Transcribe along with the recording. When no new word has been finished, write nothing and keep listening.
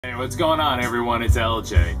Hey, what's going on everyone? It's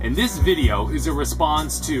LJ. And this video is a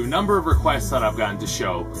response to a number of requests that I've gotten to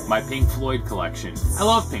show my Pink Floyd collection. I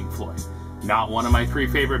love Pink Floyd. Not one of my 3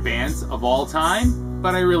 favorite bands of all time,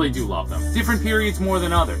 but I really do love them. Different periods more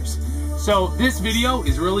than others. So this video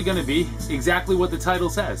is really going to be exactly what the title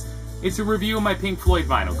says. It's a review of my Pink Floyd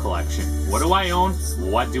vinyl collection. What do I own?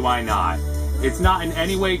 What do I not? It's not in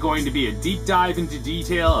any way going to be a deep dive into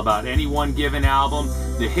detail about any one given album,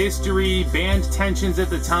 the history, band tensions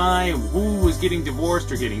at the time, who was getting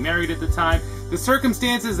divorced or getting married at the time, the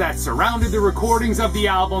circumstances that surrounded the recordings of the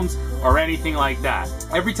albums, or anything like that.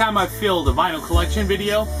 Every time I've filled a vinyl collection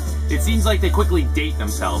video, it seems like they quickly date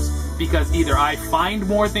themselves, because either I find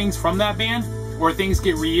more things from that band, or things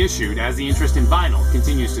get reissued as the interest in vinyl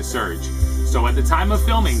continues to surge. So at the time of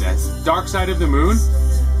filming this, Dark Side of the Moon,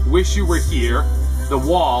 Wish You Were Here, The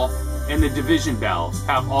Wall, and The Division Bell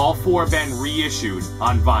have all 4 been reissued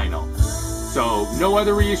on vinyl. So no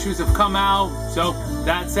other reissues have come out. So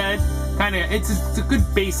that said, it's a good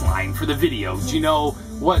baseline for the video. Do you know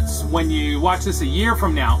what's when you watch this a year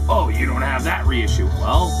from now? Oh, you don't have that reissue.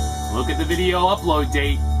 Well, look at the video upload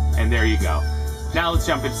date, and there you go. Now let's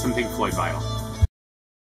jump into some Pink Floyd vinyl.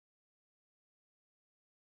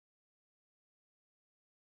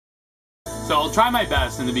 So I'll try my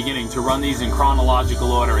best in the beginning to run these in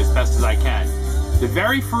chronological order as best as I can. The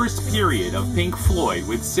very first period of Pink Floyd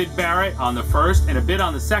with Syd Barrett on the first and a bit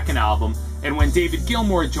on the second album, and when David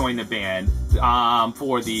Gilmour joined the band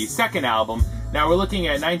for the second album. Now we're looking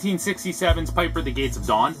at 1967's Piper at the Gates of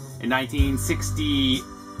Dawn and 1968's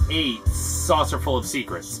Saucerful of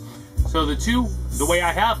Secrets. So the way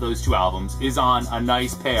I have those 2 albums is on a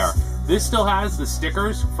nice pair. This still has the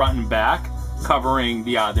stickers front and back, covering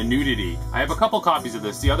the nudity. I have a couple copies of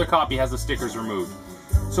this. The other copy has the stickers removed.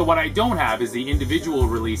 So what I don't have is the individual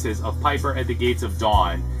releases of Piper at the Gates of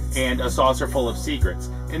Dawn and A Saucerful of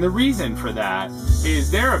Secrets. And the reason for that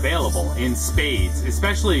is they're available in spades,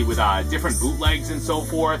 especially with different bootlegs and so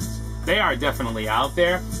forth. They are definitely out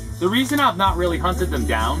there. The reason I've not really hunted them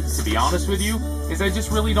down, to be honest with you, is I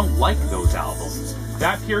just really don't like those albums.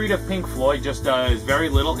 That period of Pink Floyd just does very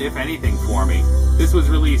little, if anything, for me. This was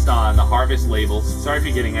released on the Harvest labels. Sorry if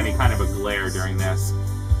you're getting any kind of a glare during this.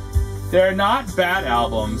 They're not bad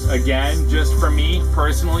albums. Again, just for me,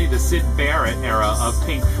 personally, the Syd Barrett era of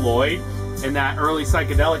Pink Floyd and that early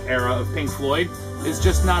psychedelic era of Pink Floyd is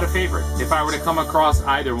just not a favorite. If I were to come across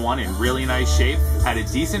either one in really nice shape at a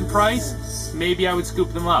decent price, maybe I would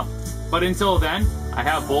scoop them up. But until then, I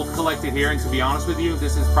have both collected here, and to be honest with you,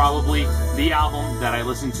 this is probably the album that I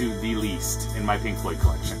listen to the least in my Pink Floyd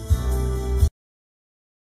collection.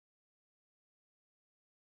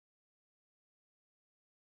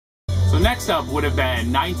 So next up would have been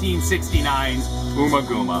 1969's Uma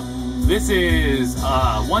Guma. This is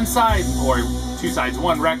one side, or 2 sides,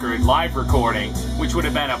 1 record, live recording, which would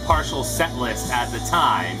have been a partial set list at the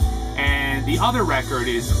time. And the other record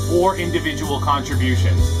is 4 individual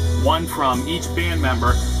contributions, 1 from each band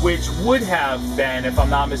member, which would have been, if I'm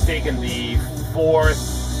not mistaken, the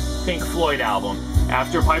 4th Pink Floyd album,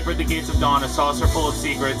 after Piper at the Gates of Dawn, A Saucerful of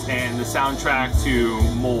Secrets, and the soundtrack to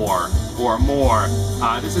More.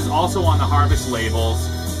 This is also on the Harvest labels.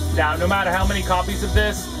 Now, no matter how many copies of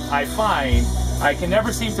this I find, I can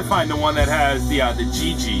never seem to find the one that has the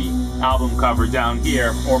Gigi album cover down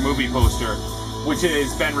here, or movie poster, which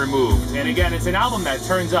has been removed. And again, it's an album that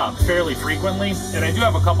turns up fairly frequently, and I do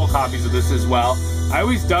have a couple copies of this as well. I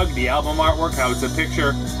always dug the album artwork, how it's a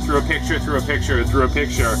picture through a picture through a picture through a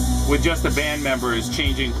picture, with just the band members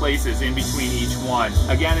changing places in between each one.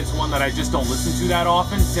 Again, it's one that I just don't listen to that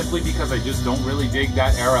often, simply because I just don't really dig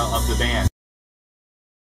that era of the band.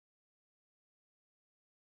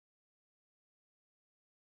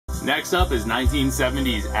 Next up is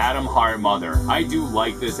 1970's Atom Heart Mother. I do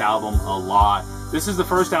like this album a lot. This is the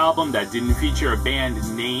first album that didn't feature a band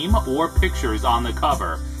name or pictures on the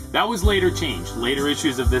cover. That was later changed. Later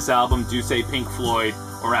issues of this album do say Pink Floyd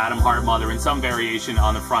or Atom Heart Mother in some variation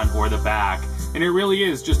on the front or the back. And it really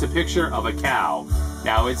is just a picture of a cow.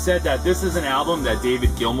 Now, it's said that this is an album that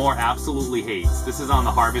David Gilmour absolutely hates. This is on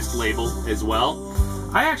the Harvest label as well.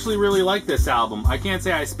 I actually really like this album. I can't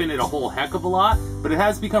say I spin it a whole heck of a lot, but it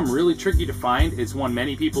has become really tricky to find. It's one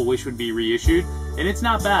many people wish would be reissued, and it's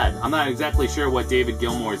not bad. I'm not exactly sure what David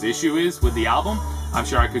Gilmour's issue is with the album. I'm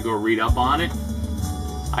sure I could go read up on it.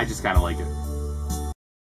 I just kind of like it.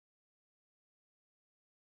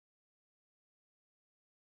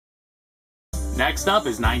 Next up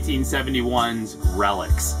is 1971's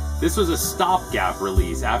Relics. This was a stopgap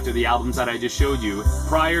release after the albums that I just showed you,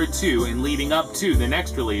 prior to and leading up to the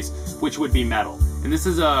next release, which would be Metal. And this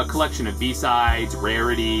is a collection of B-sides,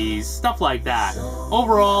 rarities, stuff like that.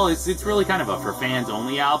 Overall, it's really kind of a for fans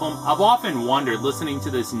only album. I've often wondered, listening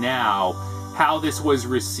to this now, how this was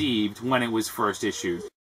received when it was first issued.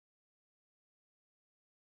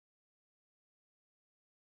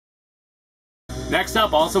 Next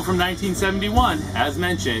up, also from 1971, as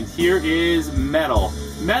mentioned, here is Metal.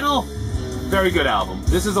 Metal, very good album.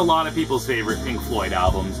 This is a lot of people's favorite Pink Floyd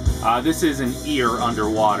albums. This is an ear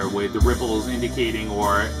underwater with the ripples indicating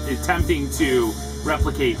or attempting to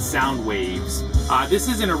replicate sound waves. This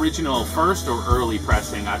is an original first or early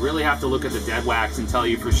pressing. I'd really have to look at the dead wax and tell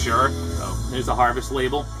you for sure. So there's a Harvest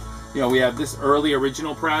label. You know, we have this early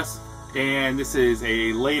original press, and this is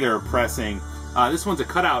a later pressing. This one's a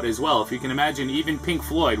cutout as well. If you can imagine, even Pink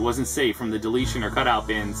Floyd wasn't safe from the deletion or cutout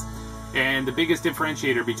bins. And the biggest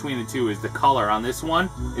differentiator between the two is the color on this one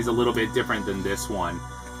is a little bit different than this one.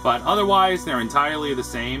 But otherwise, they're entirely the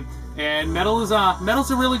same. And Metal's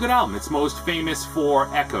a really good album. It's most famous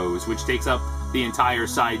for Echoes, which takes up the entire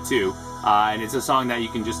side too. And it's a song that you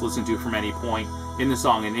can just listen to from any point in the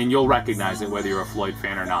song, and you'll recognize it whether you're a Floyd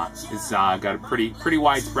fan or not. It's got a pretty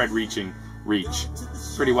widespread reach.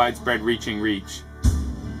 Pretty widespread reach.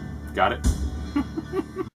 Got it?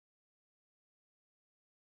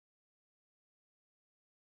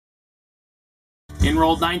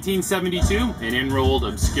 Enrolled 1972 and enrolled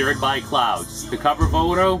Obscured by Clouds. The cover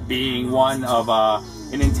photo being one of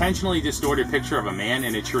an intentionally distorted picture of a man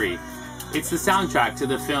in a tree. It's the soundtrack to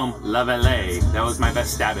the film La Vallée. That was my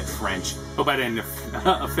best stab at French. Hope I didn't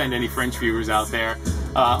offend any French viewers out there.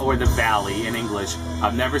 Or The Valley in English.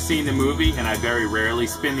 I've never seen the movie, and I very rarely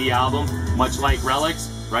spin the album. Much like Relics,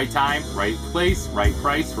 right time, right place, right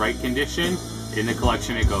price, right condition. In the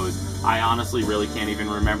collection it goes. I honestly really can't even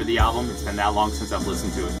remember the album. It's been that long since I've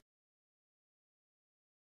listened to it.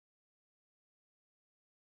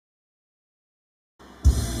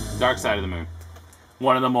 Dark Side of the Moon.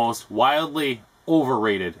 One of the most wildly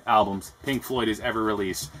overrated albums Pink Floyd has ever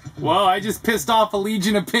released. Well, I just pissed off a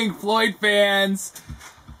legion of Pink Floyd fans.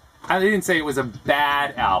 I didn't say it was a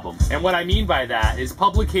bad album. And what I mean by that is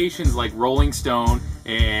publications like Rolling Stone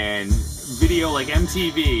and video like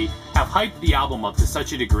MTV have hyped the album up to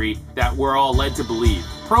such a degree that we're all led to believe,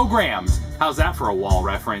 programmed, how's that for a wall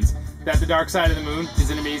reference, that The Dark Side of the Moon is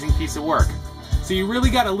an amazing piece of work. So you really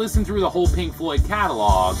got to listen through the whole Pink Floyd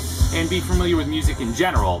catalog and be familiar with music in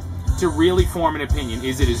general to really form an opinion,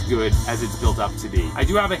 is it as good as it's built up to be. I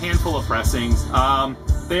do have a handful of pressings.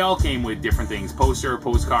 They all came with different things,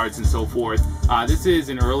 postcards, and so forth. This is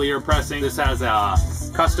an earlier pressing. This has a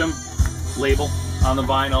custom label on the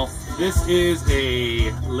vinyl. This is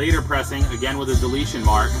a later pressing, again with a deletion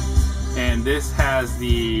mark, and this has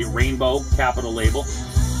the rainbow capital label.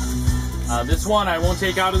 This one I won't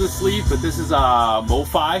take out of the sleeve, but this is a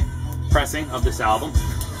MoFi pressing of this album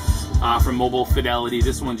from Mobile Fidelity.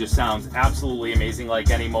 This one just sounds absolutely amazing, like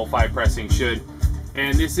any MoFi pressing should.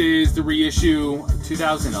 And this is the reissue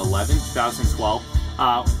 2011,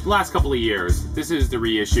 2012, last couple of years. This is the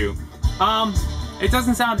reissue. It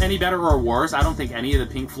doesn't sound any better or worse. I don't think any of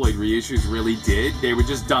the Pink Floyd reissues really did. They were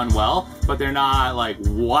just done well, but they're not like,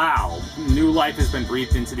 wow, new life has been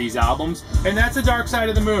breathed into these albums. And that's The Dark Side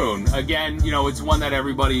of the Moon. Again, you know, it's one that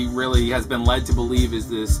everybody really has been led to believe is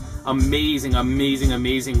this amazing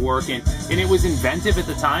work. And it was inventive at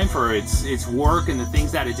the time for its work and the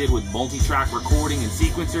things that it did with multi-track recording and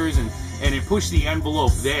sequencers, and it pushed the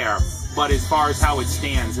envelope there. But as far as how it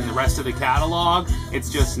stands in the rest of the catalog,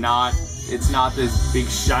 it's just not. It's not this big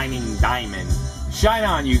shining diamond. Shine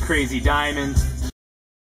on, you crazy diamond.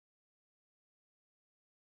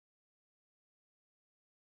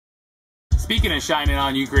 Speaking of shining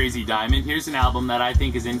on, you crazy diamond, here's an album that I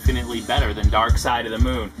think is infinitely better than Dark Side of the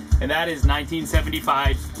Moon, and that is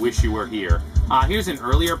 1975's Wish You Were Here. Here's an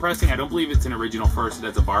earlier pressing. I don't believe it's an original first. It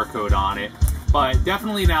has a barcode on it, but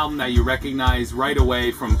definitely an album that you recognize right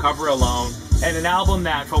away from cover alone, and an album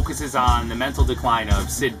that focuses on the mental decline of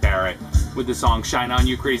Syd Barrett, with the song Shine On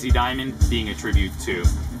You Crazy Diamond being a tribute to.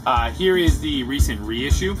 Here is the recent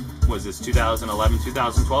reissue. Was this 2011,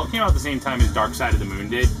 2012? Came out at the same time as Dark Side of the Moon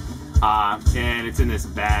did. And it's in this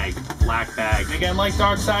bag, black bag. And again, like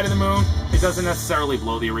Dark Side of the Moon, it doesn't necessarily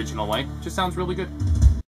blow the original way. It just sounds really good.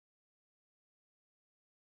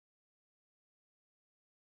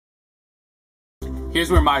 Here's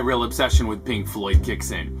where my real obsession with Pink Floyd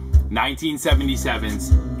kicks in.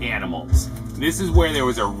 1977's Animals. This is where there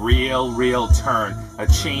was a real turn, a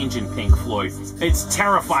change in Pink Floyd. It's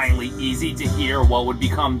terrifyingly easy to hear what would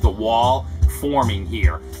become The Wall forming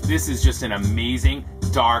here. This is just an amazing,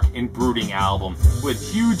 dark and brooding album with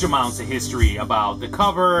huge amounts of history about the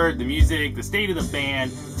cover, the music, the state of the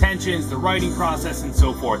band, tensions, the writing process, and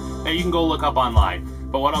so forth that you can go look up online.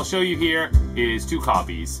 But what I'll show you here is 2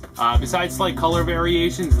 copies. Besides slight color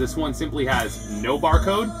variations, this one simply has no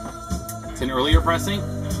barcode. It's an earlier pressing,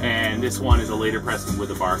 and this one is a later pressing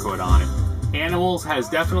with a barcode on it. Animals has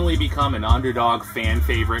definitely become an underdog fan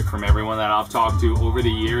favorite from everyone that I've talked to over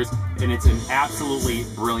the years, and it's an absolutely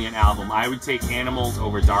brilliant album. I would take Animals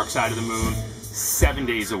over Dark Side of the Moon 7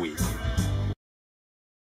 days a week.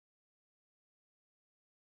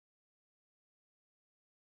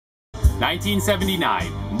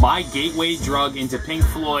 "1979, my gateway drug into Pink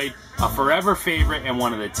Floyd, a forever favorite and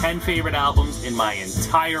one of the 10 favorite albums in my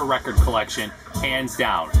entire record collection, hands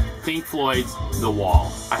down. Pink Floyd's The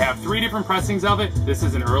Wall." I have 3 different pressings of it. This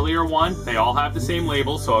is an earlier one. They all have the same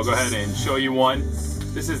label, so I'll go ahead and show you one.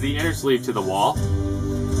 This is the inner sleeve to The Wall.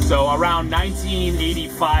 So around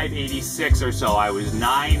 1985-86 or so, I was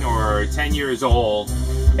 9 or 10 years old,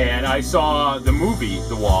 and I saw the movie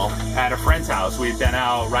The Wall at a friend's house. We had been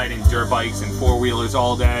out riding dirt bikes and 4-wheelers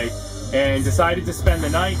all day, and decided to spend the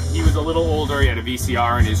night. He was a little older, he had a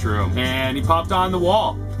VCR in his room, and he popped on The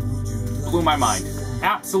Wall. Blew my mind.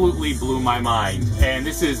 Absolutely blew my mind. And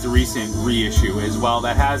this is the recent reissue as well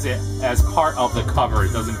that has it as part of the cover.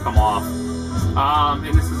 It doesn't come off.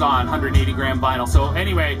 And this is on 180 gram vinyl. So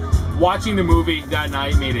anyway, watching the movie that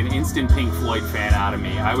night made an instant Pink Floyd fan out of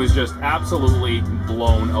me. I was just absolutely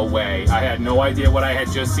blown away. I had no idea what I had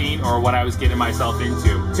just seen or what I was getting myself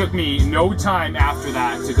into. It took me no time after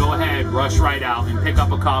that to go ahead, rush right out and pick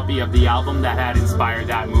up a copy of the album that had inspired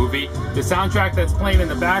that movie. The soundtrack that's playing in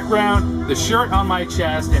the background, the shirt on my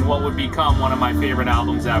chest, and what would become one of my favorite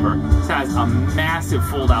albums ever. This has a massive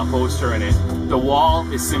fold-out poster in it. The Wall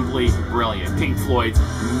is simply brilliant. Pink Floyd's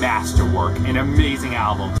masterwork, an amazing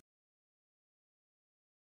album.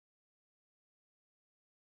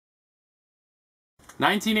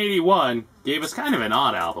 "1981 gave us kind of an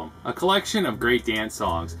odd album, a collection of great dance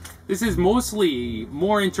songs. This is mostly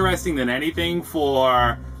more interesting than anything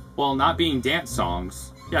for, well, not being dance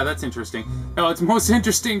songs. Yeah, that's interesting. No, it's most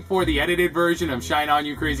interesting for the edited version of Shine On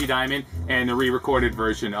You Crazy Diamond and the re-recorded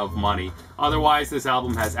version of Money. Otherwise, this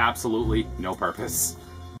album has absolutely no purpose.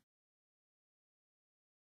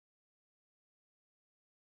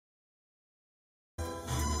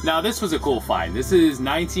 Now this was a cool find. This is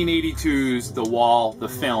 1982's The Wall, the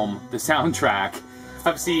film, the soundtrack.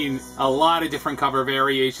 I've seen a lot of different cover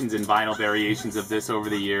variations and vinyl variations of this over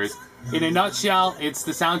the years. In a nutshell, it's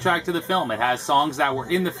the soundtrack to the film. It has songs that were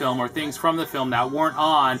in the film or things from the film that weren't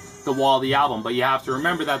on The Wall, the album. But you have to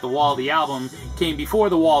remember that The Wall, the album came before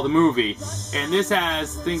The Wall, the movie. And this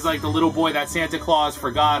has things like The Little Boy That Santa Claus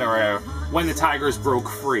Forgot or When the Tigers Broke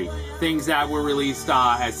Free. Things that were released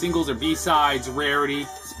as singles or B-sides, rarity,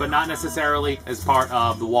 but not necessarily as part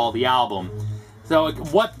of The Wall, the album. So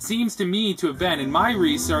what seems to me to have been, in my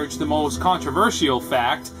research, the most controversial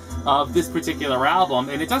fact of this particular album,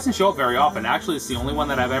 and it doesn't show up very often. Actually, it's the only one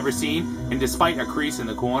that I've ever seen, and despite a crease in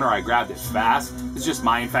the corner, I grabbed it fast. It's just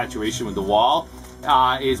my infatuation with The Wall,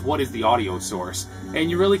 is what is the audio source. And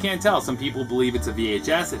you really can't tell. Some people believe it's a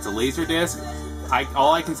VHS, it's a Laserdisc.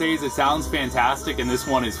 All I can say is it sounds fantastic, and this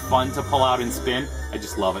one is fun to pull out and spin. I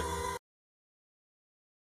just love it.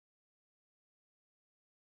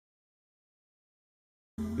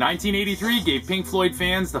 "1983 gave Pink Floyd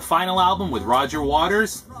fans the final album with Roger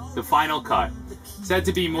Waters, The Final Cut. Said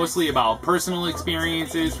to be mostly about personal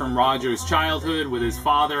experiences from Roger's childhood with his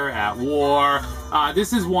father at war.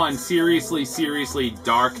 This is one seriously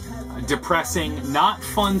dark, depressing, not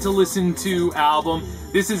fun to listen to album.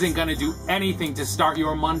 This isn't going to do anything to start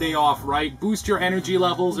your Monday off right, boost your energy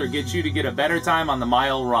levels, or get you to get a better time on the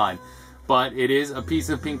mile run. But it is a piece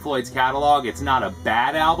of Pink Floyd's catalog. It's not a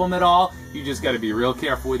bad album at all. You just got to be real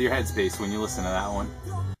careful with your headspace when you listen to that one.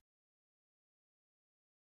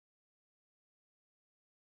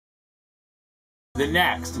 The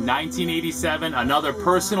next, 1987, another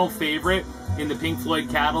personal favorite in the Pink Floyd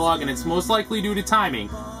catalog, and it's most likely due to timing.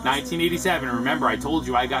 1987, remember I told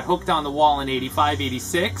you I got hooked on The Wall in 85,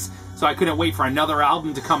 86, so I couldn't wait for another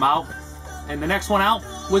album to come out. And the next one out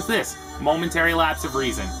was this, Momentary Lapse of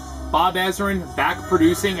Reason. Bob Ezrin back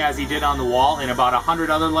producing as he did on The Wall and about 100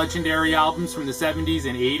 other legendary albums from the 70s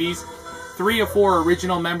and 80s. 3 or 4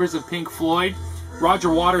 original members of Pink Floyd. Roger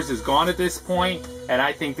Waters is gone at this point, and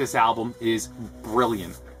I think this album is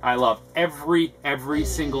brilliant. I love every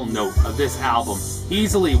single note of this album.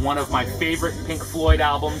 Easily one of my favorite Pink Floyd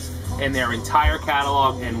albums in their entire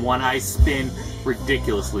catalog, and one I spin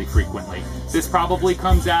ridiculously frequently. This probably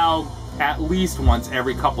comes out at least once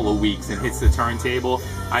every couple of weeks and hits the turntable.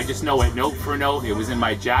 I just know it note for note. It was in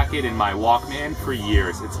my jacket and my Walkman for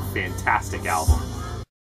years. It's a fantastic album.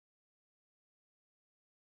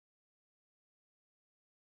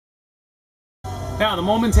 Now, the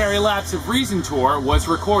Momentary Lapse of Reason tour was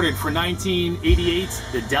recorded for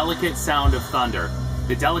 1988's The Delicate Sound of Thunder.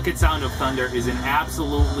 The Delicate Sound of Thunder is an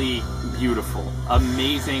absolutely beautiful,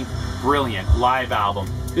 amazing, brilliant live album.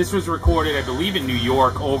 This was recorded, I believe, in New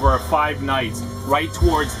York over 5 nights, right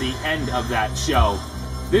towards the end of that show.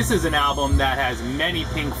 This is an album that has many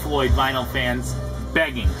Pink Floyd vinyl fans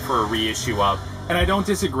begging for a reissue of. And I don't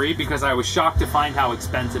disagree, because I was shocked to find how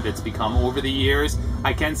expensive it's become over the years.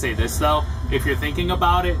 I can say this though, if you're thinking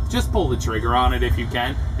about it, just pull the trigger on it if you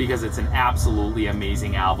can, because it's an absolutely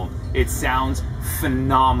amazing album. It sounds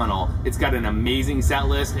phenomenal. It's got an amazing set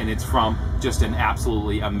list, and it's from just an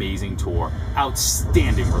absolutely amazing tour.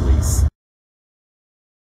 Outstanding release.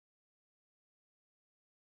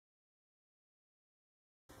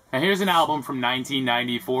 And here's an album from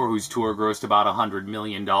 1994 whose tour grossed about $100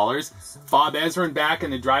 million. Bob Ezrin back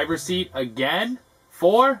in the driver's seat again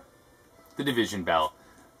for The Division Bell.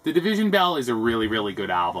 The Division Bell is a really, really good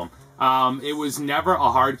album. It was never a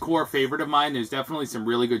hardcore favorite of mine. There's definitely some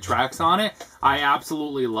really good tracks on it. I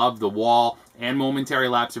absolutely love The Wall and Momentary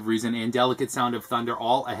Lapse of Reason and Delicate Sound of Thunder,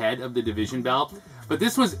 all ahead of The Division Bell. But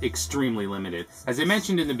this was extremely limited. As I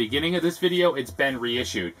mentioned in the beginning of this video, it's been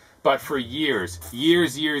reissued. But for years,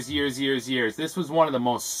 this was one of the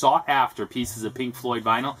most sought-after pieces of Pink Floyd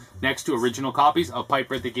vinyl, next to original copies of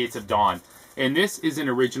Piper at the Gates of Dawn. And this is an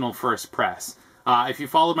original first press. If you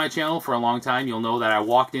followed my channel for a long time, you'll know that I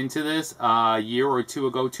walked into this a year or two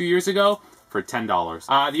ago, 2 years ago, for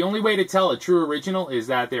 $10. The only way to tell a true original is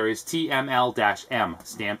that there is TML-M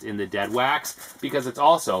stamped in the dead wax, because it's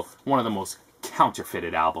also one of the most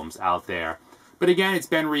counterfeited albums out there. But again, it's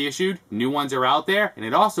been reissued, new ones are out there, and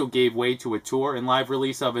it also gave way to a tour and live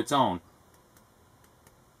release of its own.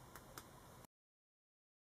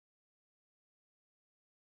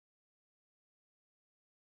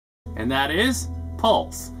 And that is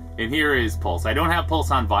Pulse. And here is Pulse. I don't have Pulse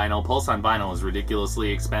on vinyl. Pulse on vinyl is ridiculously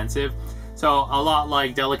expensive. So a lot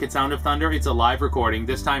like Delicate Sound of Thunder, it's a live recording,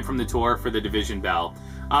 this time from the tour for The Division Bell.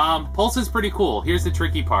 Pulse is pretty cool. Here's the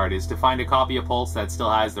tricky part, is to find a copy of Pulse that still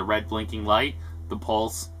has the red blinking light. The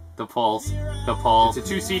Pulse, the Pulse, the Pulse.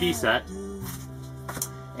 It's a 2 CD set,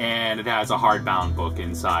 and it has a hardbound book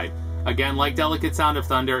inside. Again, like Delicate Sound of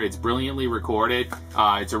Thunder, it's brilliantly recorded.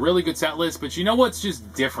 It's a really good set list, but you know what's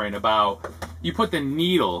just different about, you put the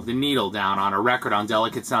needle down on a record on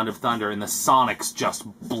Delicate Sound of Thunder, and the sonics just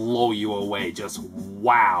blow you away. Just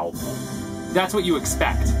wow. That's what you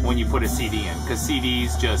expect when you put a CD in, because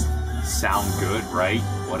CDs just sound good, right?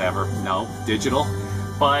 Whatever. No, digital.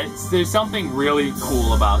 But there's something really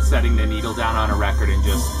cool about setting the needle down on a record and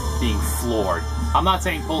just being floored. I'm not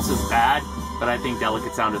saying Pulse is bad, but I think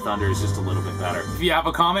Delicate Sound of Thunder is just a little bit better. If you have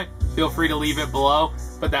a comment, feel free to leave it below.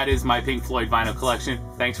 But that is my Pink Floyd vinyl collection.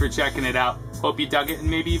 Thanks for checking it out. Hope you dug it and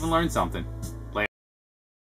maybe even learned something.